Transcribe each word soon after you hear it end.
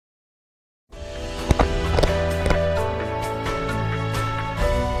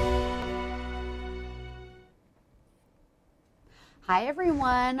Hi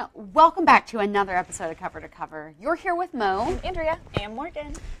everyone, welcome back to another episode of Cover to Cover. You're here with Mo. And Andrea. And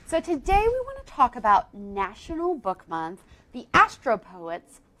Morgan. So today we want to talk about National Book Month, the Astro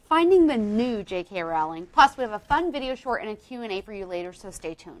Poets, finding the new JK Rowling, plus we have a fun video short and a Q&A for you later, so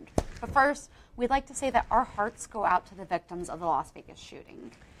stay tuned. But first, we'd like to say that our hearts go out to the victims of the Las Vegas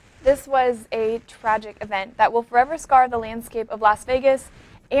shooting. This was a tragic event that will forever scar the landscape of Las Vegas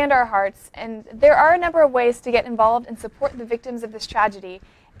and our hearts, and there are a number of ways to get involved and support the victims of this tragedy,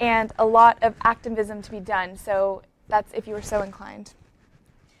 and a lot of activism to be done, so that's if you were so inclined.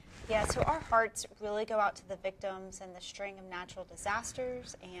 Yeah, so our hearts really go out to the victims and the string of natural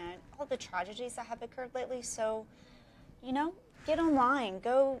disasters and all the tragedies that have occurred lately, so, you know, get online,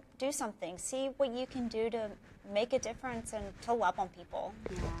 go do something, see what you can do to make a difference and to love on people.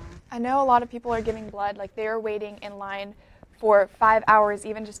 Yeah. I know a lot of people are giving blood, like they are waiting in line for 5 hours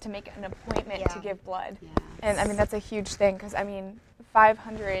even just to make an appointment to give blood. Yes. And I mean, that's a huge thing because, I mean,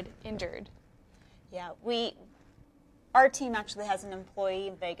 500 injured. Yeah, our team actually has an employee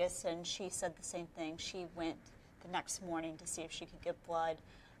in Vegas, and she said the same thing. She went the next morning to see if she could give blood.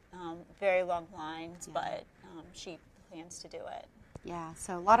 Very long lines, but she plans to do it. Yeah,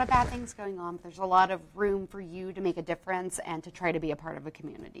 so a lot of bad things going on, but there's a lot of room for you to make a difference and to try to be a part of a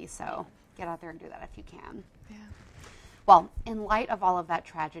community. So get out there and do that if you can. Yeah. Well, in light of all of that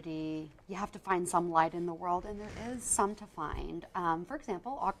tragedy, you have to find some light in the world, and there is some to find. For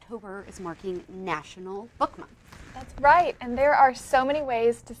example, October is marking National Book Month. That's right, and there are so many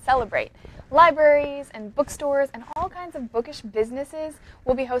ways to celebrate. Libraries and bookstores and all kinds of bookish businesses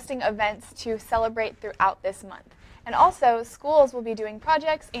will be hosting events to celebrate throughout this month. And also, schools will be doing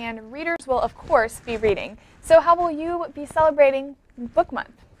projects, and readers will, of course, be reading. So how will you be celebrating Book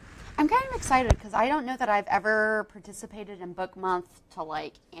Month? I'm kind of excited because I don't know that I've ever participated in Book Month to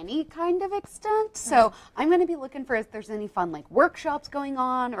like any kind of extent. So I'm going to be looking for if there's any fun like workshops going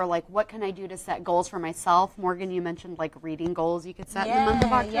on, or like what can I do to set goals for myself. Morgan, you mentioned like reading goals you could set in the month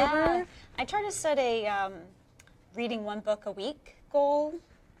of October. Yeah. I try to set a reading one book a week goal.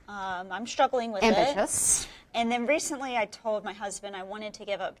 I'm struggling with it. Ambitious. And then recently I told my husband I wanted to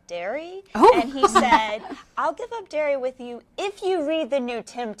give up dairy. Oh. And he said, I'll give up dairy with you if you read the new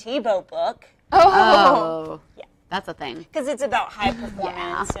Tim Tebow book. Oh. Yeah. That's a thing. Because it's about high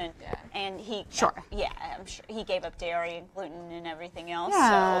performance. And he, Sure. Yeah, I'm sure he gave up dairy and gluten and everything else. Yeah.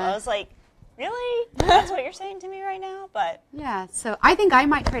 So I was like, really? That's what you're saying to me right now? But Yeah, so I think I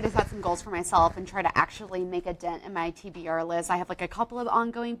might try to set some goals for myself and try to actually make a dent in my TBR list. I have like a couple of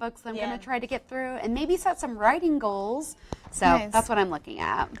ongoing books that I'm going to try to get through, and maybe set some writing goals. So that's what I'm looking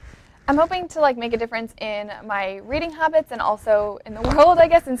at. I'm hoping to like make a difference in my reading habits and also in the world, I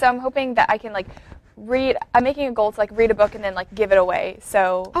guess. And so I'm hoping that I can like read. I'm making a goal to like read a book and then like give it away.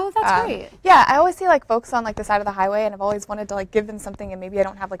 So that's great. Yeah, I always see like folks on like the side of the highway, and I've always wanted to like give them something, and maybe I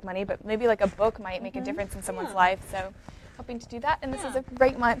don't have like money, but maybe like a book might make a difference in someone's life. So hoping to do that, and this is a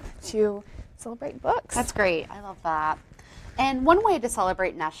great month to celebrate books. That's great. I love that. And one way to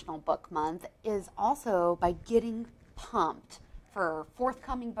celebrate National Book Month is also by getting pumped for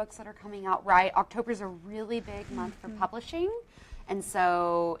forthcoming books that are coming out. Right, October's a really big month for publishing. And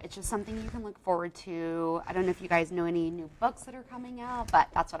so it's just something you can look forward to. I don't know if you guys know any new books that are coming out, but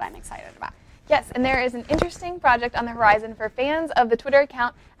that's what I'm excited about. Yes, and there is an interesting project on the horizon for fans of the Twitter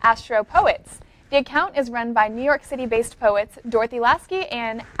account Astro Poets. The account is run by New York City-based poets Dorothy Lasky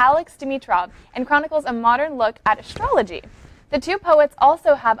and Alex Dimitrov and chronicles a modern look at astrology. The two poets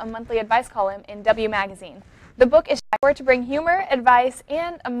also have a monthly advice column in W Magazine. The book is sure to bring humor, advice,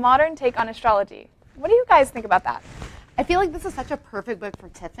 and a modern take on astrology. What do you guys think about that? I feel like this is such a perfect book for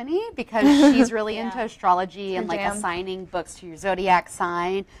Tiffany because she's really into astrology and like assigning books to your zodiac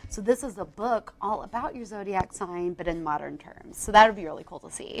sign. So this is a book all about your zodiac sign, but in modern terms. So that would be really cool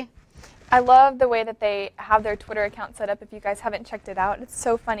to see. I love the way that they have their Twitter account set up. If you guys haven't checked it out, it's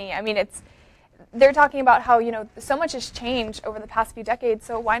so funny. I mean, they're talking about how, you know, so much has changed over the past few decades,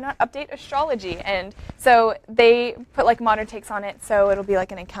 so why not update astrology? And so they put like modern takes on it, so it'll be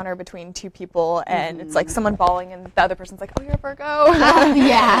like an encounter between two people, and it's like someone bawling and the other person's like, oh, you're a Virgo.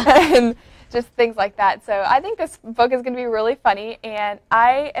 And just things like that. So I think this book is going to be really funny, and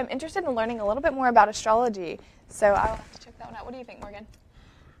I am interested in learning a little bit more about astrology, so I'll have to check that one out. What do you think, Morgan?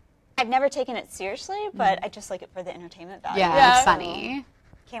 I've never taken it seriously, but I just like it for the entertainment value. Yeah, it's funny.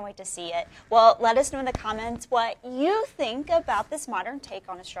 Can't wait to see it. Well, let us know in the comments what you think about this modern take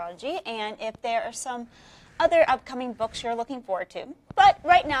on astrology, and if there are some other upcoming books you're looking forward to. But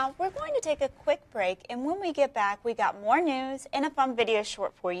right now, we're going to take a quick break, and when we get back, we got more news and a fun video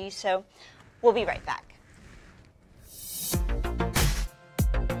short for you, so we'll be right back.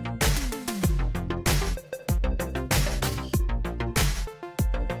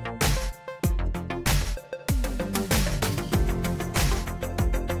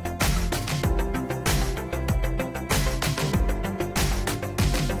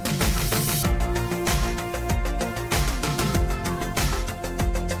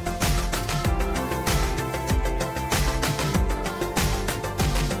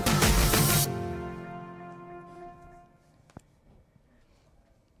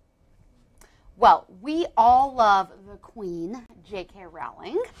 Well, we all love the Queen, JK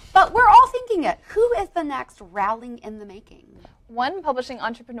Rowling, but we're all thinking it. Who is the next Rowling in the making? One publishing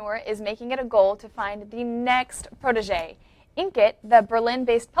entrepreneur is making it a goal to find the next protege. Inkit, the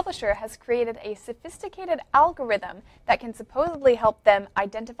Berlin-based publisher, has created a sophisticated algorithm that can supposedly help them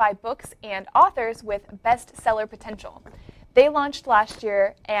identify books and authors with bestseller potential. They launched last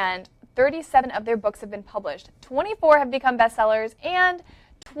year, and 37 of their books have been published. 24 have become bestsellers, and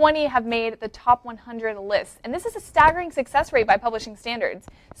 20 have made the top 100 lists. And this is a staggering success rate by publishing standards.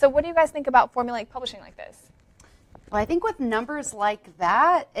 So what do you guys think about formulaic publishing like this? Well, I think with numbers like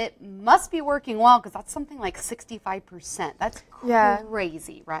that, it must be working well, because that's something like 65%. That's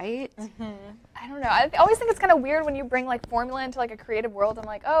crazy, right? I don't know. I always think it's kind of weird when you bring like formula into like a creative world. I'm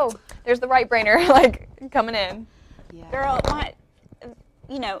like, oh, there's the right brainer like coming in. Yeah. Girl,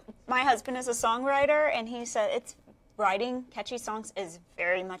 my husband is a songwriter, and he said it's writing catchy songs is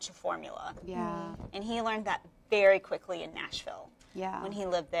very much a formula. Yeah. And he learned that very quickly in Nashville. Yeah. When he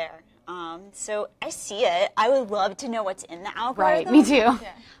lived there. So I see it. I would love to know what's in the algorithm. Right, me too.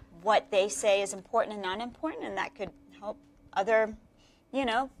 Yeah. What they say is important and not important, and that could help other,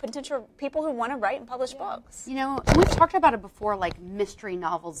 potential people who want to write and publish books. We've talked about it before, like mystery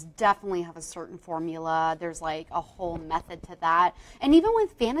novels definitely have a certain formula. There's like a whole method to that. And even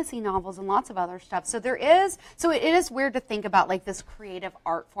with fantasy novels and lots of other stuff. So it is weird to think about like this creative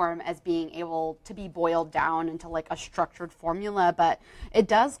art form as being able to be boiled down into like a structured formula, but it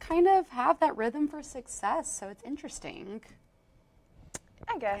does kind of have that rhythm for success. So it's interesting.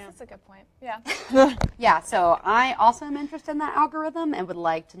 I guess that's a good point. Yeah. Yeah, so I also am interested in that algorithm and would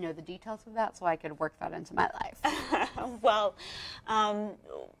like to know the details of that so I could work that into my life. Well,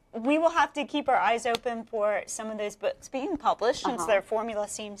 we will have to keep our eyes open for some of those books being published since their formula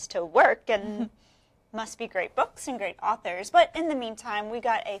seems to work and must be great books and great authors. But in the meantime, we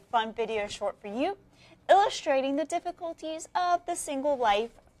got a fun video short for you illustrating the difficulties of the single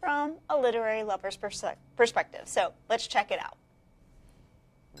life from a literary lover's perspective. So let's check it out.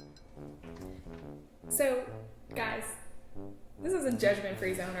 So, guys, this is a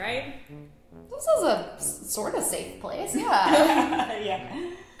judgment-free zone, right? This is a sort of safe place, yeah.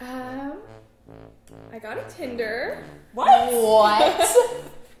 Yeah. I got a Tinder. What?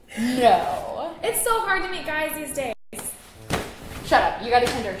 No. It's so hard to meet guys these days. Shut up. You got a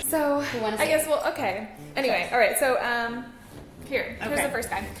Tinder. So, I guess, okay. Anyway, all right, so, here's Okay. the first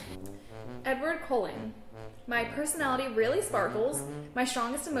guy. Edward Cullen. My personality really sparkles, my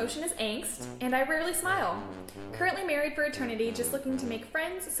strongest emotion is angst, and I rarely smile. Currently married for eternity, just looking to make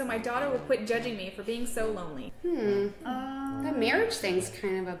friends so my daughter will quit judging me for being so lonely. That marriage thing's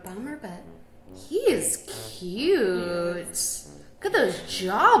kind of a bummer, but he is cute. Look at those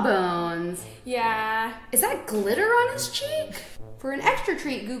jawbones. Yeah. Is that glitter on his cheek? For an extra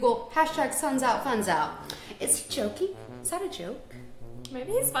treat, Google #suns out, funds out. Is he joking? Is that a joke?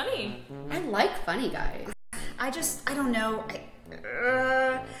 Maybe he's funny. I like funny guys. I don't know.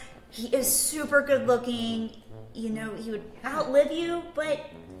 He is super good looking. He would outlive you, but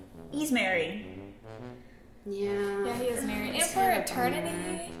he's married. Yeah. Yeah, he is married. And for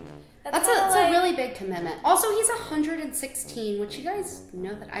eternity, That's a really big commitment. Also, he's 116, which you guys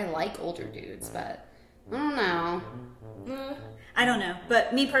know that I like older dudes, but I don't know. I don't know,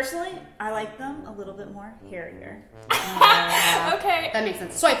 but me personally, I like them a little bit more hairier. Okay. That makes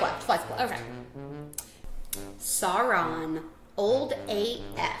sense. Swipe left, swipe left. Okay. Sauron, old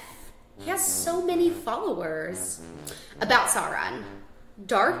AF. He has so many followers. About Sauron.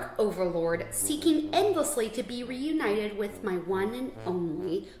 Dark overlord seeking endlessly to be reunited with my one and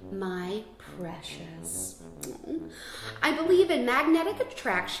only, my precious. I believe in magnetic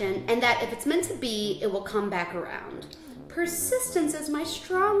attraction and that if it's meant to be, it will come back around. Persistence is my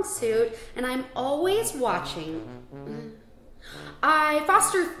strong suit and I'm always watching. I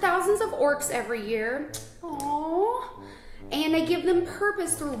foster thousands of orcs every year. Aww. And I give them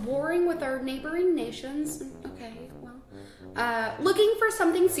purpose through warring with our neighboring nations. Okay, well. Looking for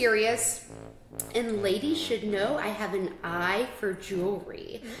something serious. And ladies should know I have an eye for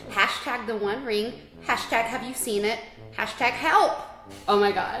jewelry. # the one ring. # have you seen it? # help. Oh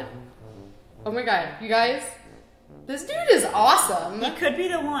my god. Oh my god. You guys, this dude is awesome. He could be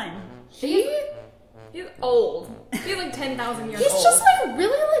the one. He's old. He's like 10,000 years old. He's just like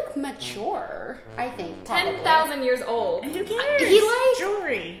really like mature, I think. Probably. 10,000 years old. Who cares? He likes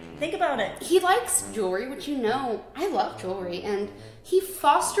jewelry. Think about it. He likes jewelry, which I love jewelry, and he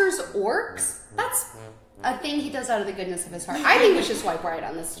fosters orcs. That's a thing he does out of the goodness of his heart. I think we should swipe right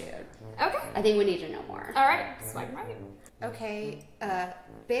on this dude. Okay. I think we need to know more. All right. Swipe right. Okay,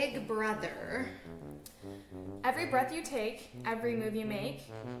 Big Brother. Every breath you take, every move you make,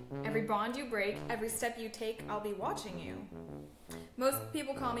 every bond you break, every step you take, I'll be watching you. Most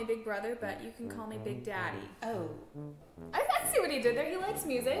people call me Big Brother, but you can call me Big Daddy. Oh. I see what he did there. He likes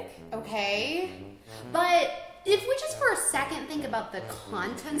music. Okay. But if we just for a second think about the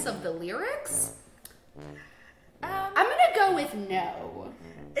contents of the lyrics, I'm gonna go with no.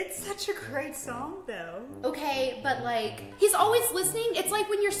 It's such a great song, though. Okay, but like, he's always listening. It's like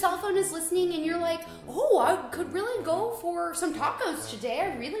when your cell phone is listening and you're like, oh, I could really go for some tacos today.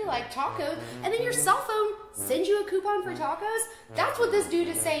 I really like tacos. And then your cell phone sends you a coupon for tacos. That's what this dude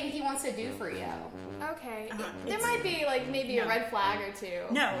is saying he wants to do for you. Okay. There might be like maybe a red flag or two.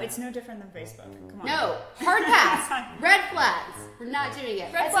 No, it's no different than Facebook. Come on. No, hard pass. Red flags. We're not doing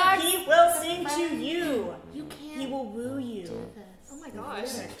it. Red flags. He will sing to you. You can't. He will woo you. do this. Oh my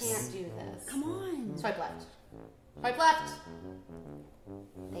gosh. You can't do this. Come on. Swipe left. Swipe left.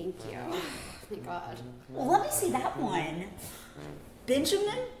 Thank you. Oh my God. Well, let me see that one.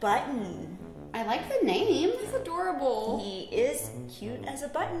 Benjamin Button. I like the name. It's adorable. He is cute as a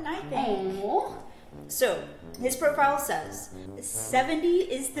button, I think. Oh. So, his profile says, 70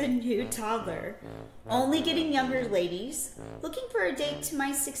 is the new toddler. Only getting younger, ladies. Looking for a date to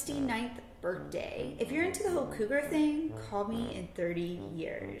my 69th birthday. If you're into the whole cougar thing, call me in 30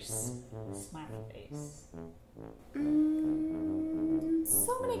 years. Smiley face.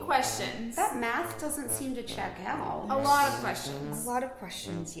 So many questions. That math doesn't seem to check out. A lot of A questions. lot of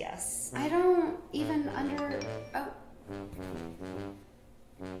questions, yes. I don't even Oh.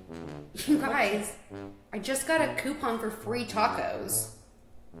 You guys, I just got a coupon for free tacos.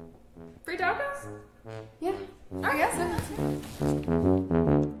 Free tacos? Yeah. I guess so.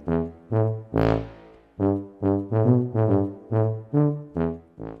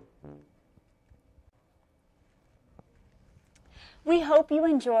 We hope you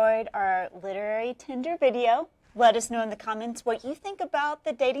enjoyed our literary Tinder video. Let us know in the comments what you think about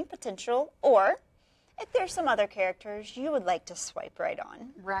the dating potential, or if there's some other characters you would like to swipe right on.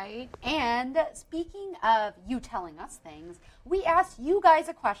 Right. And speaking of you telling us things, we asked you guys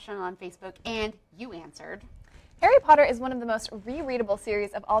a question on Facebook and you answered. Harry Potter is one of the most rereadable series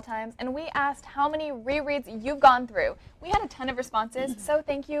of all time, and we asked how many rereads you've gone through. We had a ton of responses, so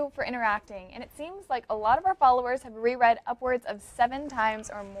thank you for interacting. And it seems like a lot of our followers have reread upwards of 7 times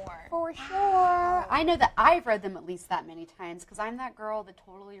or more. For sure. I know that I've read them at least that many times because I'm that girl that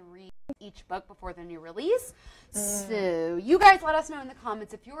totally reads each book before the new release. So you guys let us know in the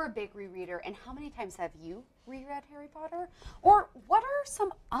comments if you're a big rereader and how many times have you reread Harry Potter? Or what are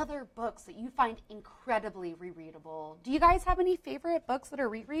some other books that you find incredibly rereadable? Do you guys have any favorite books that are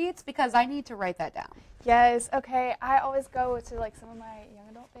rereads? Because I need to write that down. Yes, okay. I always go to like some of my young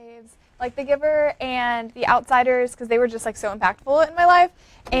adult faves, like The Giver and The Outsiders, because they were just like so impactful in my life.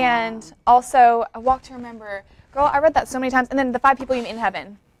 And also A Walk to Remember. Girl, I read that so many times. And then The Five People You Meet in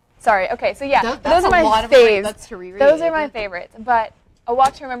Heaven. Sorry. Okay, so yeah, those are my faves. To reread. Those are my favorites. But A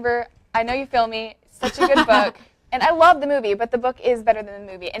Walk to Remember, I Know You Feel Me, such a good book. And I love the movie, but the book is better than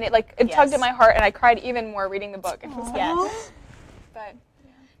the movie. And it tugged at my heart, and I cried even more reading the book. It was Yes. but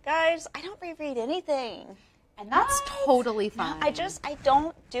Guys, I don't reread anything. And that's totally fine. I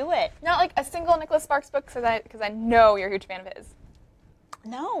don't do it. not like a single Nicholas Sparks book, because I know you're a huge fan of his.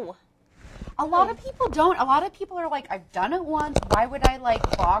 No. A lot of people don't. A lot of people are like, I've done it once. Why would I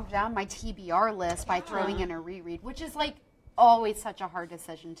like bog down my TBR list by throwing in a reread? Which is like always such a hard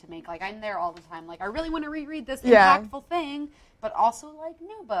decision to make. Like I'm there all the time. Like I really want to reread this impactful thing, but also like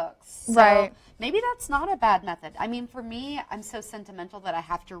new books. So Right. maybe that's not a bad method. I mean, for me, I'm so sentimental that I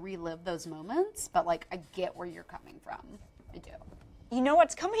have to relive those moments. But like I get where you're coming from. I do. You know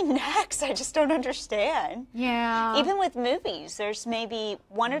what's coming next? I just don't understand. Yeah. Even with movies, there's maybe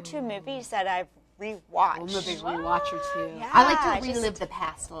 1 or 2 movies that I've rewatched. maybe rewatch or two. Yeah, I like I to just- relive the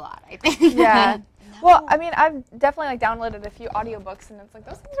past a lot, I think. Yeah. Well, I mean, I've definitely like downloaded a few audiobooks, and it's like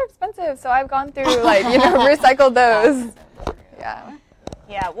those things are expensive, so I've gone through like recycled those. Yeah.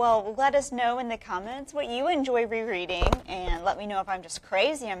 Yeah, well, let us know in the comments what you enjoy rereading, and let me know if I'm just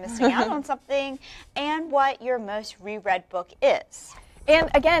crazy, I'm missing out on something, and what your most reread book is.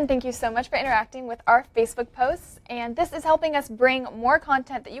 And again, thank you so much for interacting with our Facebook posts, and this is helping us bring more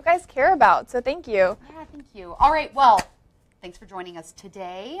content that you guys care about, so thank you. Yeah, thank you. All right, well, thanks for joining us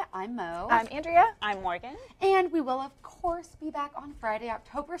today. I'm Mo. I'm Andrea. I'm Morgan. And we will, of course, be back on Friday,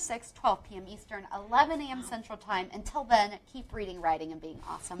 October 6th, 12 p.m. Eastern, 11 a.m. Central Time. Until then, keep reading, writing, and being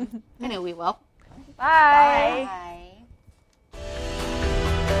awesome. I know we will. Bye. Bye.